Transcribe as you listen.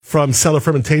from Cellar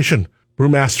Fermentation,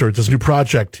 brewmaster. It's his new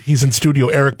project. He's in studio,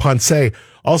 Eric Ponce.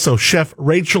 Also, Chef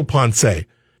Rachel Ponce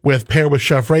pair with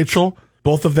Chef Rachel.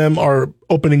 Both of them are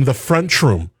opening the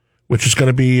Frunchroom, which is going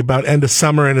to be about end of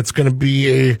summer, and it's going to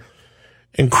be a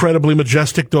incredibly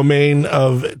majestic domain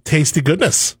of tasty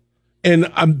goodness in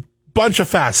a bunch of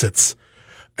facets.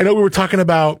 I know we were talking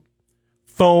about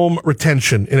foam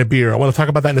retention in a beer. I want to talk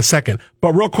about that in a second.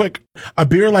 But real quick, a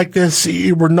beer like this,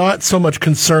 we're not so much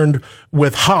concerned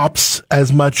with hops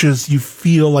as much as you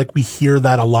feel like we hear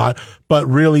that a lot, but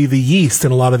really the yeast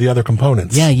and a lot of the other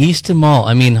components. Yeah, yeast and malt.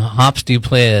 I mean, hops do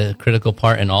play a critical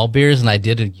part in all beers, and I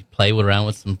did play around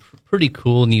with some pretty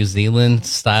cool New Zealand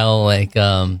style, like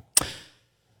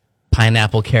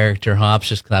pineapple character hops,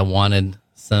 just because I wanted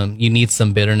you need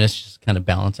some bitterness, just kind of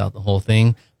balance out the whole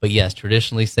thing. But yes,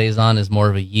 traditionally Saison is more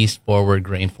of a yeast-forward,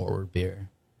 grain-forward beer.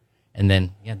 And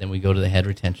then we go to the head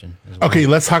retention as well. Okay,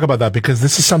 let's talk about that, because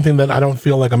this is something that I don't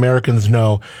feel like Americans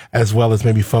know as well as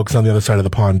maybe folks on the other side of the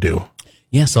pond do.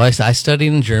 Yeah, so I studied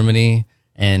in Germany,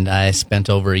 and I spent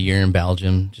over a year in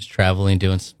Belgium just traveling,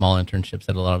 doing small internships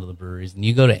at a lot of the breweries. And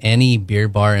you go to any beer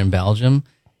bar in Belgium,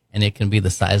 and it can be the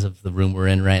size of the room we're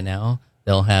in right now.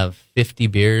 They'll have 50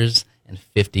 beers and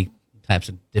 50 types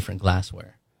of different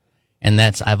glassware. And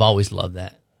I've always loved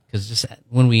that, because just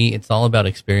when it's all about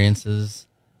experiences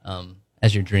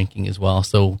as you're drinking as well.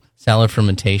 So Cellar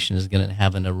Fermentation is going to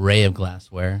have an array of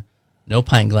glassware, no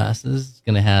pint glasses. It's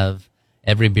going to have,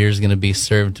 every beer is going to be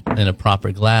served in a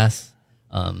proper glass,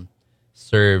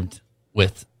 served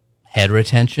with head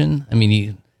retention. I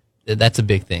mean, that's a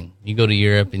big thing. You go to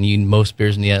Europe and most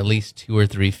beers need at least 2 or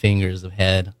 3 fingers of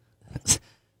head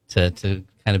to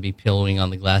kind of be pillowing on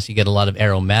the glass. You get a lot of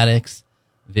aromatics,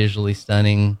 visually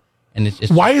stunning, and it's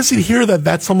just... Why is it here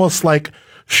that's almost like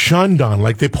shunned on?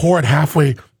 Like they pour it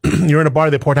halfway, you're in a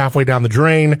bar, they pour it halfway down the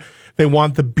drain. They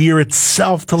want the beer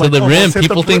itself to the rim.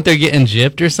 People think they're getting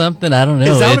gypped or something. I don't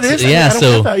know. Is that what it is? Yeah,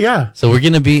 so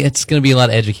it's going to be a lot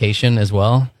of education as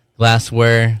well.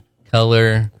 Glassware,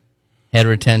 color, head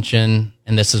retention,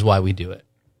 and this is why we do it.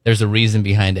 There's a reason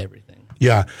behind everything.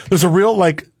 Yeah. There's a real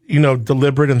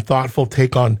deliberate and thoughtful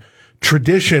take on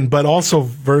tradition, but also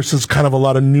versus kind of a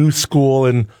lot of new school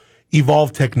and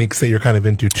evolved techniques that you're kind of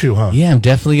into too, huh? Yeah, I'm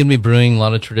definitely going to be brewing a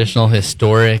lot of traditional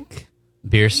historic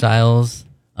beer styles.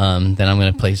 Then I'm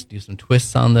going to do some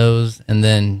twists on those. And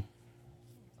then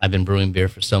I've been brewing beer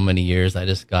for so many years. I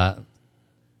just got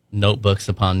notebooks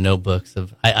upon notebooks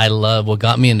of, I love, what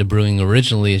got me into brewing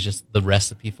originally is just the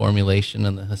recipe formulation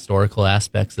and the historical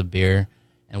aspects of beer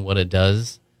and what it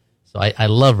does. So I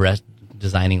love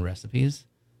designing recipes,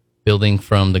 building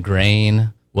from the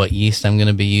grain, what yeast I'm going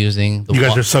to be using. You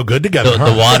guys are so good together.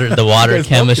 The water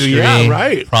chemistry, yeah,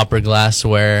 right. Proper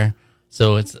glassware.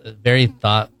 So it's a very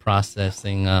thought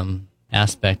processing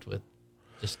aspect with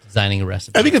just designing a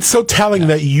recipe. I think it's so telling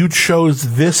that you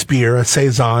chose this beer, a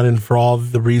Saison, and for all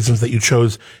the reasons that you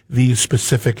chose these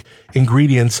specific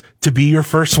ingredients to be your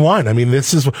first one. I mean,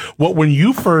 this is when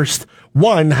you first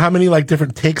won, how many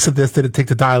different takes of this did it take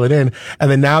to dial it in? And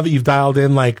then now that you've dialed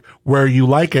in where you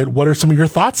like it, what are some of your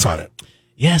thoughts on it?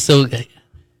 Yeah, so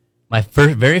my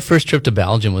very first trip to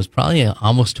Belgium was probably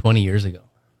almost 20 years ago.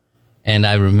 And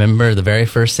I remember the very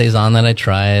first Saison that I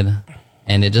tried,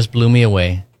 and it just blew me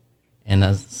away.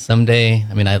 And someday,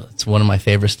 it's one of my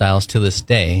favorite styles to this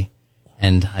day.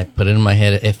 And I put it in my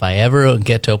head, if I ever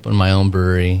get to open my own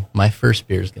brewery, my first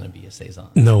beer is going to be a Saison.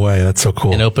 No way. That's so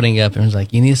cool. And opening up, and it was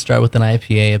like, you need to start with an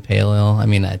IPA, a pale ale.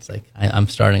 It's like, I'm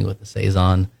starting with the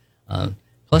Saison.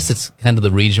 Plus, it's kind of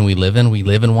the region we live in. We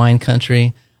live in wine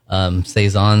country.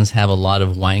 Saisons have a lot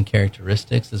of wine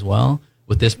characteristics as well.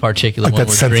 With this particular one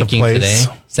we're drinking today,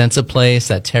 sense of place,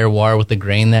 that terroir with the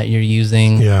grain that you're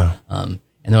using. Yeah.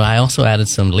 And then I also added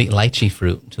some lychee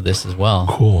fruit to this as well.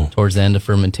 Cool. Towards the end of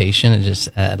fermentation,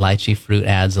 lychee fruit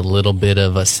adds a little bit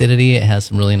of acidity. It has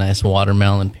some really nice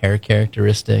watermelon pear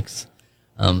characteristics,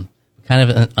 kind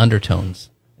of undertones.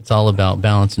 It's all about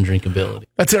balance and drinkability.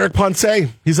 That's Eric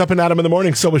Ponce. He's up and at 'em in the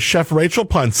morning. So is Chef Rachel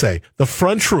Ponce. The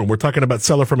Frunchroom. We're talking about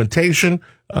Cellar Fermentation,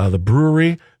 the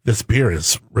brewery. This beer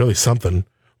is really something.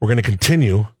 We're going to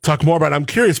continue talk more about it. I'm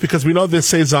curious because we know this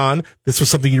Saison. This was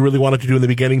something you really wanted to do in the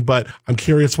beginning, but I'm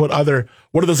curious what are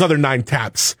those other 9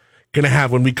 taps going to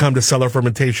have when we come to Cellar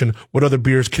Fermentation? What other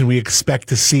beers can we expect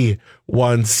to see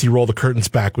once you roll the curtains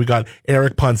back? We got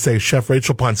Eric Ponce, Chef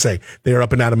Rachel Ponce. They are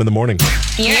up and at 'em in the morning.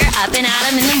 You're up and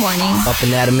at 'em in the morning. Up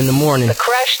and at 'em in the morning. The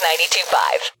Crush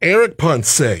 92.5. Eric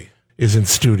Ponce is in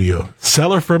studio.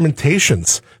 Cellar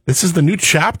Fermentations. This is the new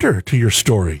chapter to your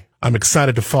story. I'm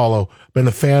excited to follow. Been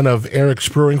a fan of Eric's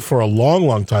brewing for a long,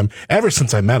 long time, ever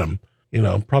since I met him.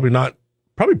 Probably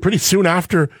probably pretty soon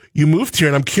after you moved here.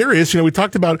 And I'm curious, we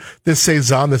talked about this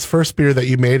Saison, this first beer that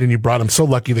you made, and you brought, I'm so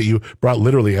lucky that you brought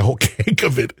literally a whole cake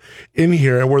of it in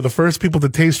here. And we're the first people to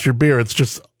taste your beer. It's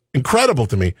just incredible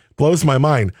to me. Blows my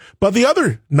mind. But the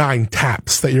other 9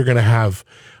 taps that you're going to have,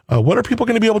 what are people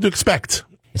going to be able to expect?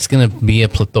 It's going to be a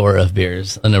plethora of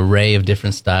beers, an array of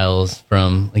different styles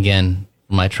from, again,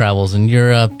 my travels in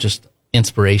Europe, just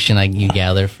inspiration you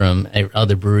gather from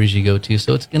other breweries you go to.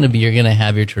 So it's going to be, you're going to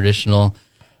have your traditional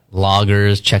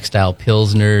lagers, Czech style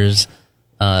pilsners,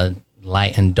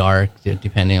 light and dark,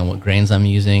 depending on what grains I'm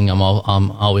using. I'm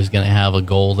always going to have a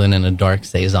golden and a dark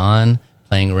Saison,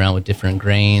 playing around with different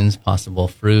grains, possible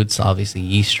fruits, obviously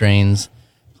yeast strains,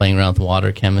 playing around with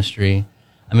water chemistry.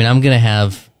 I mean, I'm going to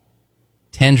have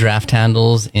 10 draft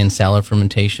handles in Cellar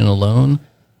Fermentation alone,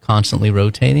 constantly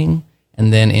rotating.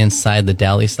 And then inside the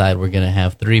deli side, we're going to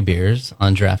have 3 beers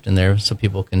on draft in there so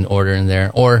people can order in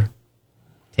there or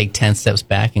take 10 steps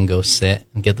back and go sit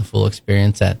and get the full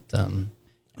experience at the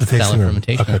Cellar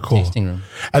Fermentation tasting room.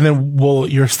 And then will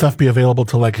your stuff be available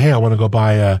to hey, I want to go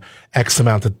buy X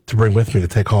amount to bring with me to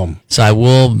take home? So I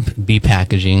will be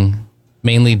packaging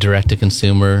mainly direct to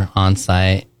consumer on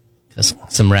site,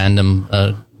 some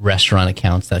random restaurant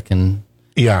accounts that can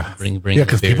bring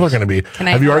because people are going to be. Can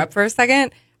I interrupt for a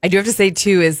second? I do have to say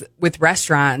too is with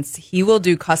restaurants, he will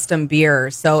do custom beer.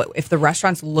 So if the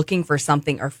restaurant's looking for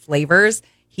something or flavors,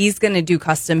 he's going to do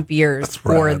custom beers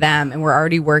for them. And we're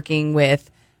already working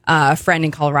with a friend in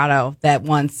Colorado that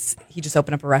he just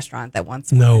opened up a restaurant that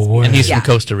wants. No way. And he's from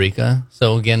Costa Rica.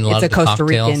 So again, a lot of the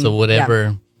cocktails. So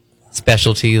whatever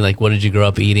specialty, what did you grow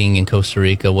up eating in Costa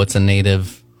Rica? What's a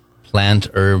native plant,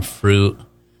 herb, fruit?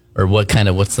 Or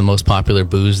what's the most popular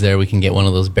booze there? We can get one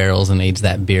of those barrels and age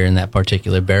that beer in that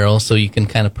particular barrel. So you can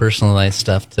kind of personalize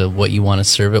stuff to what you want to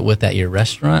serve it with at your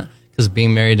restaurant. Because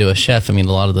being married to a chef, I mean,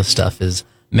 a lot of the stuff is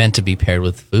meant to be paired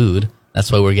with food.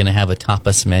 That's why we're going to have a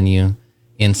tapas menu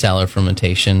in Cellar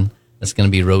Fermentation that's going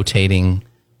to be rotating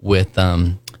with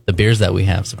the beers that we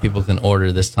have. So people can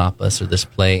order this tapas or this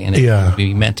plate, and it will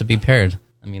be meant to be paired.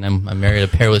 I mean, I'm married to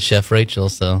pair with Chef Rachel,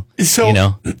 so it's so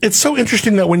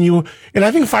interesting that and I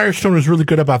think Firestone is really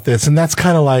good about this, and that's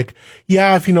kind of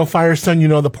if you know Firestone, you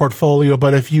know the portfolio,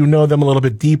 but if you know them a little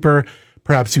bit deeper,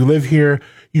 perhaps you live here,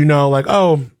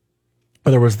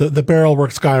 there was the Barrel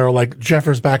Works guy, or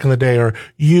Jeffers back in the day, or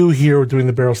you here doing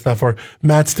the barrel stuff, or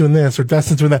Matt's doing this, or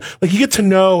Dustin's doing that. You get to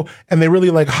know, and they really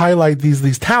highlight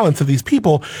these talents of these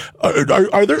people.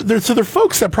 Are there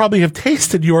folks that probably have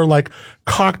tasted your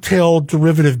cocktail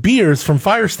derivative beers from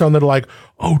Firestone that are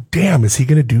oh damn, is he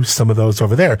going to do some of those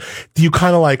over there? Do you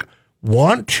kind of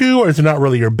want to, or is it not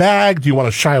really your bag? Do you want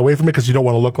to shy away from it because you don't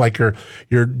want to look like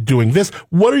you're doing this?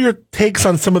 What are your takes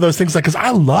on some of those things? Because I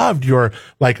loved your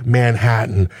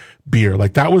Manhattan beer.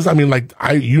 That was,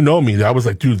 you know me. I was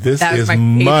dude, this is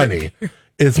money.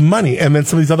 It's money. And then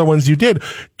some of these other ones you did.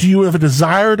 Do you have a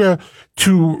desire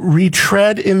to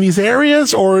retread in these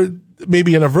areas, or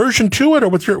maybe an aversion to it, or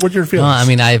what's your feelings?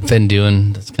 Well, I've been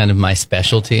doing, that's kind of my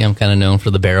specialty. I'm kind of known for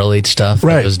the barrel aged stuff.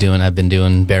 Right. I've been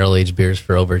doing barrel aged beers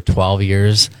for over 12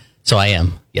 years. So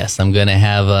I'm going to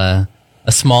have a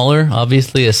smaller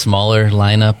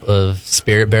lineup of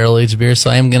spirit barrel aged beers.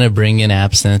 So I am going to bring in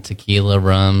absinthe, tequila,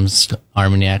 rums,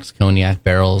 Armagnacs, cognac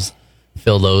barrels,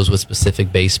 fill those with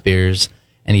specific base beers,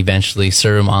 and eventually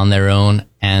serve them on their own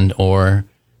and or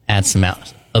add some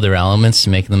other elements to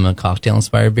make them a cocktail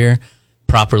inspired beer,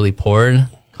 properly poured,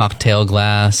 cocktail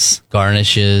glass,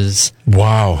 garnishes.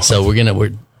 Wow. So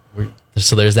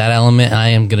so there's that element. I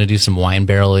am going to do some wine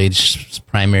barrel aged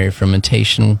primary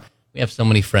fermentation. We have so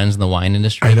many friends in the wine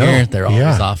industry here. They're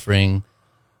always offering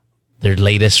their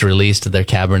latest release to their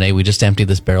Cabernet. We just emptied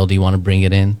this barrel. Do you want to bring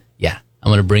it in? Yeah. I'm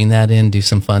going to bring that in, do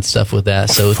some fun stuff with that.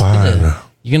 So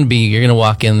you're going to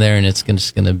walk in there, and it's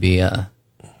just going to be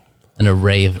an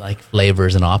array of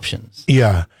flavors and options.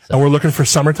 Yeah. So, and we're looking for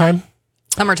summertime?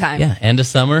 Summertime. Yeah, end of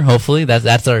summer, hopefully.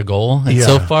 That's our goal. And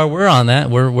so far we're on that.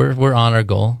 We're on our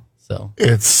goal. So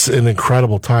it's an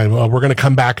incredible time. We're going to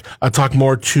come back, talk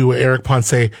more to Eric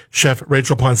Ponce, Chef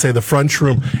Rachel Ponce. The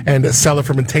Frunchroom and Cellar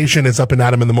Fermentation is up and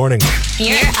at 'em in the morning.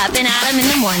 You're up and at 'em in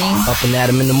the morning. Up and at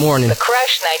 'em in the morning. The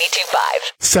Crush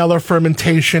 92.5. Cellar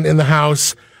Fermentation in the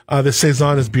house. The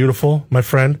Saison is beautiful, my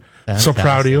friend. Fantastic. So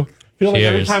proud of you. Feel like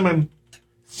every time I'm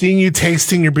seeing you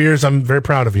tasting your beers, I'm very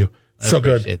proud of you. So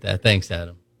good. I appreciate that. Thanks,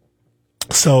 Adam.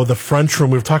 So the Frunchroom,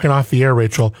 we were talking off the air,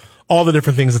 Rachel, all the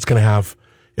different things it's going to have.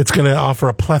 It's going to offer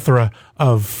a plethora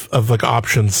of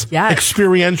options. Yes.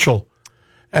 Experiential,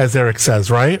 as Eric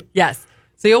says, right? Yes.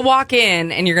 So you'll walk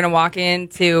in, and you're going to walk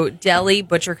into deli,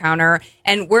 butcher counter,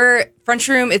 and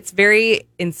Frunchroom, it's very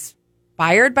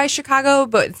inspired by Chicago,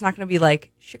 but it's not going to be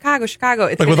Chicago.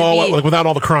 It's Like gonna without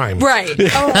all the crime. right.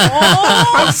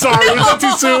 I'm sorry. Was that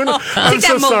too soon? I'm Take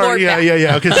so that sorry. Malort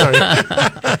Yeah. Okay,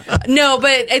 sorry. No,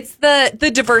 but it's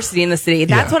the diversity in the city.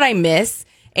 That's what I miss.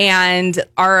 And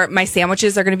my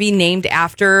sandwiches are going to be named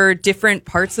after different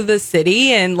parts of the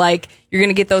city, and like you're going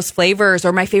to get those flavors.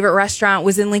 Or my favorite restaurant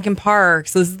was in Lincoln Park,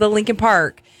 so this is the Lincoln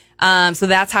Park. So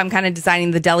that's how I'm kind of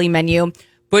designing the deli menu.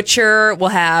 Butcher will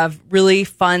have really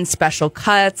fun special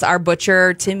cuts. Our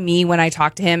butcher, to me, when I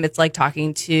talk to him, it's like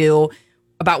talking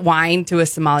about wine to a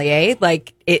sommelier.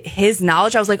 Like his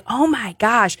knowledge, I was like, oh my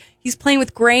gosh, he's playing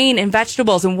with grain and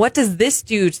vegetables. And what does this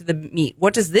do to the meat?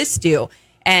 What does this do?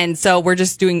 And so we're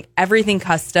just doing everything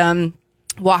custom,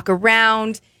 walk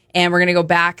around, and we're going to go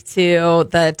back to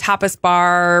the tapas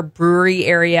bar brewery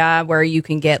area where you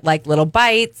can get like little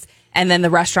bites. And then the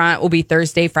restaurant will be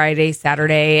Thursday, Friday,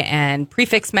 Saturday, and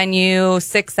prefix menu,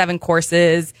 6-7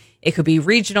 courses. It could be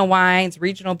regional wines,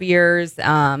 regional beers.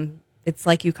 It's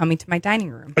like you coming to my dining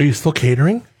room. Are you still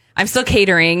catering? I'm still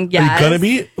catering. Yes. Are you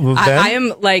going to be? I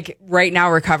am like right now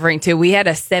recovering too. We had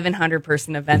a 700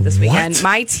 person event this weekend.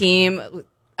 My team,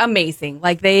 amazing.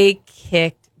 Like they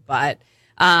kicked butt.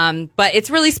 But it's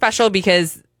really special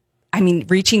because I mean,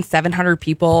 reaching 700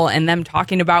 people and them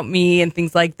talking about me and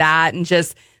things like that, and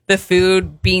just the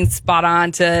food being spot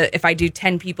on to if I do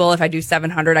 10 people, if I do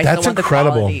 700, I That's still want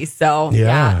incredible. the quality. So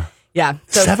Yeah.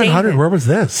 So 700. Where was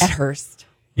this? At Hearst.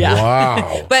 Yeah.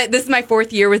 Wow. But this is my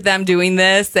 4th year with them doing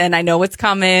this, and I know what's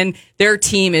coming. Their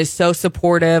team is so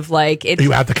supportive. Like Are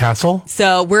you at the castle?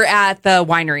 So we're at the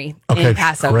winery in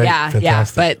Paso. Great. Yeah.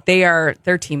 Fantastic. But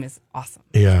their team is awesome.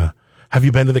 Yeah. Have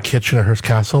you been to the kitchen at Hearst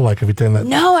Castle? Like, have you done that?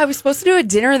 No, I was supposed to do a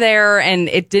dinner there and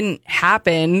it didn't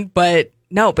happen, but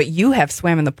you have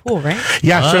swam in the pool, right?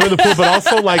 Yeah, swim in the pool, but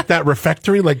also like that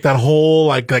refectory, like that whole,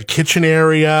 like that kitchen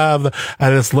area. I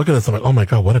just look at this, I'm like, oh my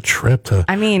God, what a trip to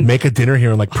make a dinner here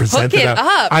and like present hook it up.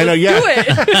 I know,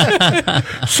 Let's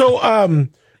do it. So,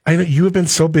 I know you have been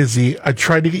so busy. I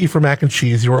tried to get you for mac and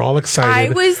cheese. You were all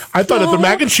excited. I thought that the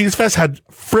mac and cheese fest had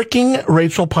freaking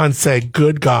Rachel Ponce.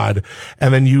 Good God.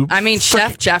 And then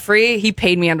Chef Jeffrey, he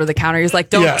paid me under the counter. He was like,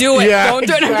 don't do it. Don't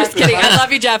do it. I'm just kidding. I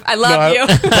love you, Jeff. I love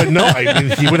you. But no,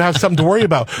 he would have something to worry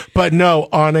about. But no,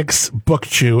 Onyx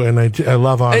booked you, and I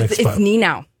love Onyx. It's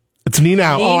Ninau. It's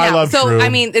Ninau. Oh, I love Drew.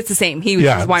 It's the same. He was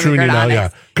winemaker at Onyx. Yeah.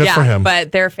 Good for him.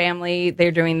 But their family,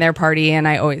 they're doing their party, and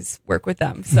I always work with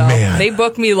them. So Man. they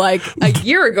booked me like a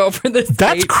year ago for this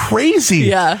That's date. crazy.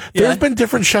 Yeah. There's been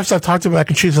different chefs I've talked to mac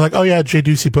and cheese. They're like, oh yeah, Jay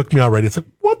Ducey booked me already. It's like,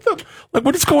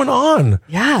 what is going on?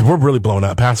 Yeah. We're really blowing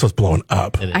up. Paso's blowing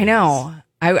up. I know.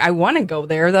 I want to go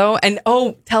there though. And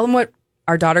tell them what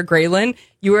our daughter Graylin,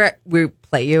 we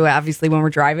play you obviously when we're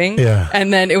driving. Yeah.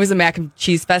 And then it was a mac and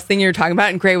cheese fest thing you were talking about,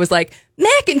 and Gray was like,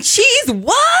 mac and cheese,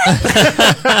 what?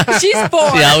 She's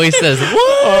 4. She always says, "What?"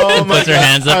 Oh Puts her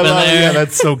hands up in there. Yeah,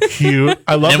 that's so cute.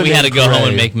 I love. Then we had to go home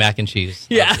and make mac and cheese.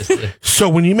 Yeah. So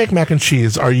when you make mac and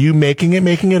cheese, are you making it,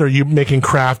 or are you making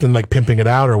craft and like pimping it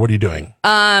out, or what are you doing?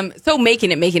 So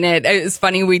making it. It's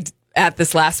funny. At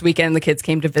this last weekend, the kids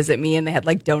came to visit me and they had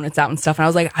like donuts out and stuff. And I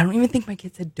was like, I don't even think my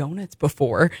kids had donuts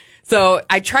before. So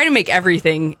I try to make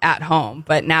everything at home.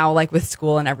 But now, like with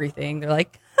school and everything, they're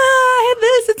like, I had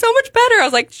this. It's so much better. I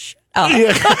was like, shut up.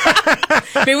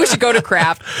 Yeah. Maybe we should go to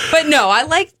craft. But no,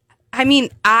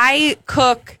 I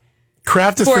cook.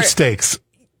 Craft is for steaks.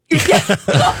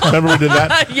 Remember we did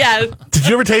that? Yeah. Did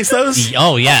you ever taste those?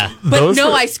 Oh, yeah. But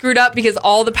I screwed up because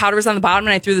all the powder was on the bottom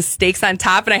and I threw the steaks on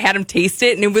top and I had him taste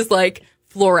it and it was like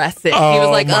fluorescent. Oh, he was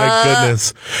like, my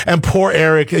goodness. And poor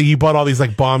Eric, you bought all these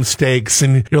like bomb steaks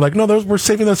and you're like, no, we're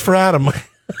saving those for Adam.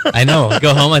 I know.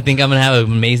 Go home. I think I'm going to have an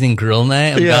amazing grill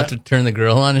night. I'm about to turn the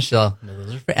grill on and she'll, no,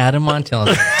 those are for Adam Montel.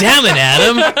 Like, damn it,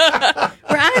 Adam.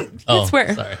 I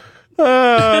swear. Sorry.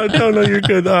 No, you're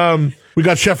good. We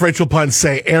got Chef Rachel Ponce,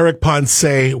 Eric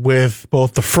Ponce with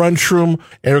both the Frunchroom.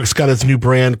 Eric's got his new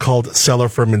brand called Cellar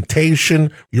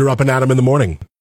Fermentation. You're up and at him in the morning.